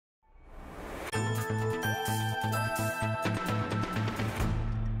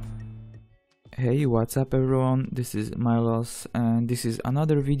Hey, what's up everyone, this is Milos and this is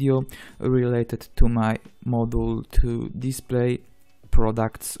another video related to my module to display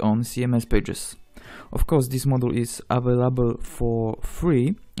products on CMS pages. Of course, this module is available for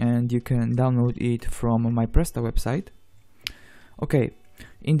free and you can download it from my Presta website. Okay,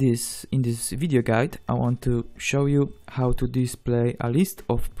 in this video guide I want to show you how to display a list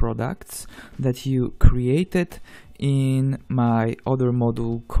of products that you created in my other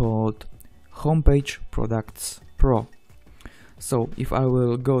module called Homepage Products Pro. So if I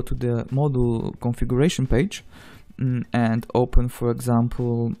will go to the module configuration page and open, for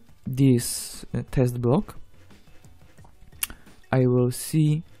example, this test block, I will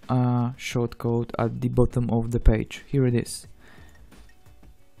see a shortcode at the bottom of the page. Here it is,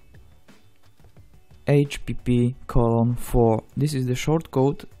 HPP:4. This is the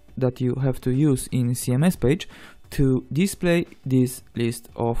shortcode that you have to use in CMS page to display this list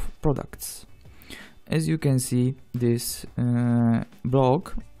of products. As you can see, this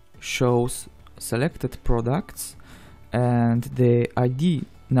block shows selected products and the ID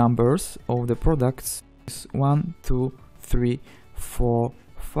numbers of the products is 1, 2, 3, 4,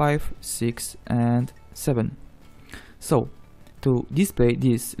 5, 6 and 7. So to display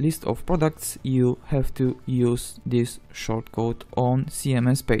this list of products you have to use this shortcode on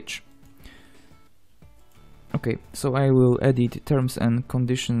CMS page. Okay, so I will edit terms and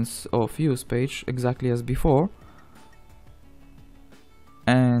conditions of use page exactly as before,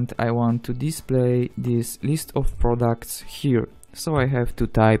 and I want to display this list of products here, so I have to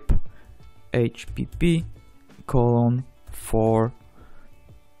type HPP:4.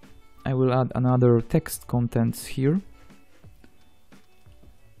 I will add another text contents here.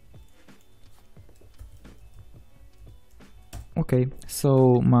 Okay,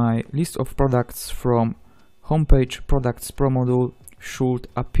 so my list of products from Homepage Products Pro module should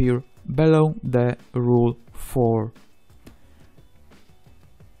appear below the rule 4.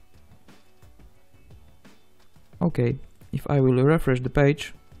 Okay, if I will refresh the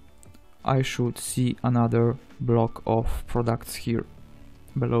page, I should see another block of products here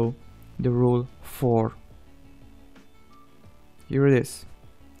below the rule 4. Here it is.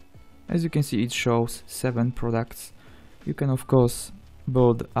 As you can see, it shows 7 products. You can of course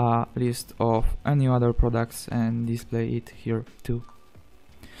build a list of any other products and display it here too.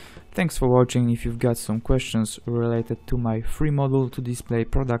 Thanks for watching. If you've got some questions related to my free module to display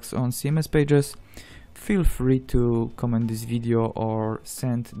products on CMS pages, feel free to comment this video or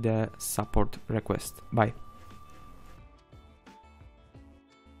send the support request. Bye.